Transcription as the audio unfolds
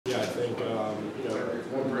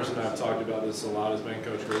and I have talked about this a lot has been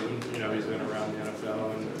Coach Gruden. You know, he's been around the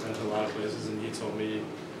NFL and been to a lot of places, and he told me,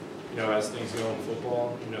 you know, as things go in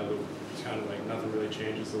football, you know, it's kind of like nothing really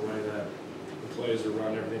changes the way that the plays are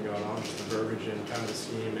run, everything going on, just the verbiage and kind of the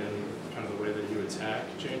scheme and kind of the way that you attack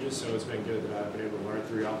changes. So it's been good that I've been able to learn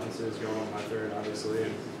 3 offenses, going on my 3rd, obviously,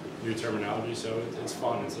 and new terminology. So it's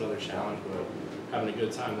fun. It's another challenge, but having a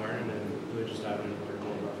good time learning and really just diving into learning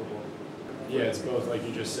more about football. Yeah, it's both, like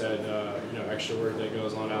you just said, you know, extra work that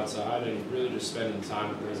goes on outside and really just spending time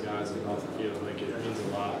with those guys off the field. Like, it means a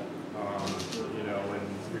lot. You know, when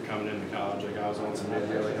you're coming into college, like I was on some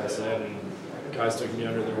mid-year, like I said, and guys took me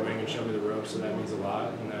under their wing and showed me the ropes, so that means a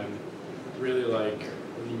lot. And then really, like,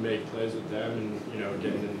 when you make plays with them and, you know,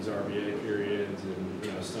 getting in these RBA periods and,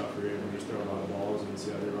 you know, stuff where you just throw a lot of balls and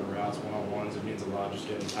see how they run routes, one-on-ones, it means a lot just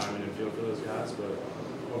getting time and feel for those guys. But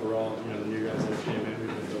overall, you know, the new guys that came in, we've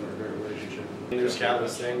been building a great relationship. There's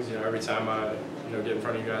countless things, you know, every time I, you know, get in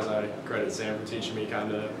front of you guys, I credit Sam for teaching me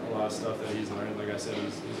kind of a lot of stuff that he's learned. Like I said,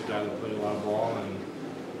 he's a guy that played a lot of ball, and,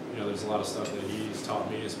 you know, there's a lot of stuff that he's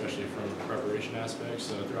taught me, especially from preparation aspects.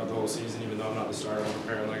 So throughout the whole season, even though I'm not the starter, I'm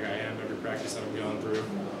preparing like I am every practice that I'm going through,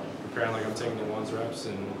 preparing like I'm taking the ones reps,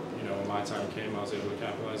 and, you know, when my time came, I was able to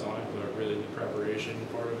capitalize on it. But really, the preparation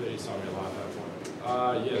part of it, he's taught me a lot at that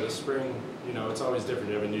point. Yeah, this spring, you know, it's always different.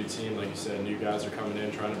 You have a new team, like you said, new guys are coming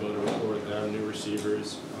in, trying to build a rapport with them, new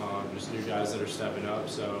receivers, just new guys that are stepping up.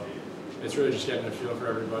 So it's really just getting a feel for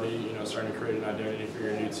everybody, you know, starting to create an identity for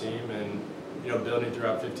your new team, and, you know, building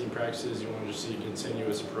throughout 15 practices. You want to just see a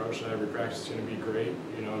continuous approach. Not every practice is going to be great,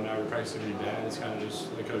 you know, not every practice is going to be bad. It's kind of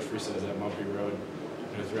just, like Coach Free says, that bumpy road.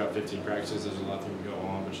 You know, throughout 15 practices, there's a lot that can go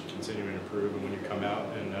on, but you continue to improve. And when you come out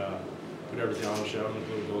and put everything on the show and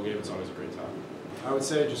include a goal game, it's always a great time. I would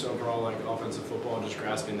say just overall, like, offensive football, just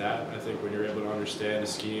grasping that. I think when you're able to understand a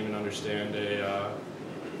scheme and understand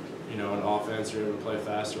you know, an offense, you're able to play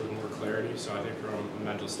faster with more clarity. So I think from a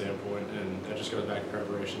mental standpoint, and that just goes back to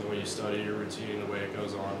preparation, the way you study your routine, the way it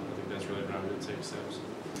goes on. I think that's really when I'm going to take steps.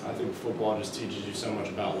 I think football just teaches you so much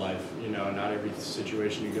about life. You know, not every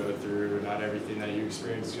situation you go through, not everything that you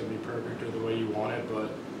experience is going to be perfect or the way you want it, but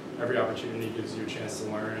every opportunity gives you a chance to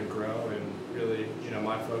learn and grow. And really, you know,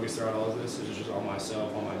 my focus throughout all of this is just on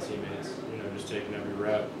myself, on my teammates, you know, just taking every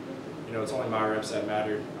rep. You know, it's only my reps that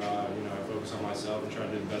matter. You know, I focus on myself and try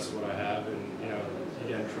to do the best of what I have. And, you know, you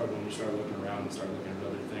get in trouble when you start looking around and start looking at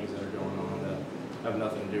other things that are going on that have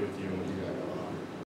nothing to do with you and what you got.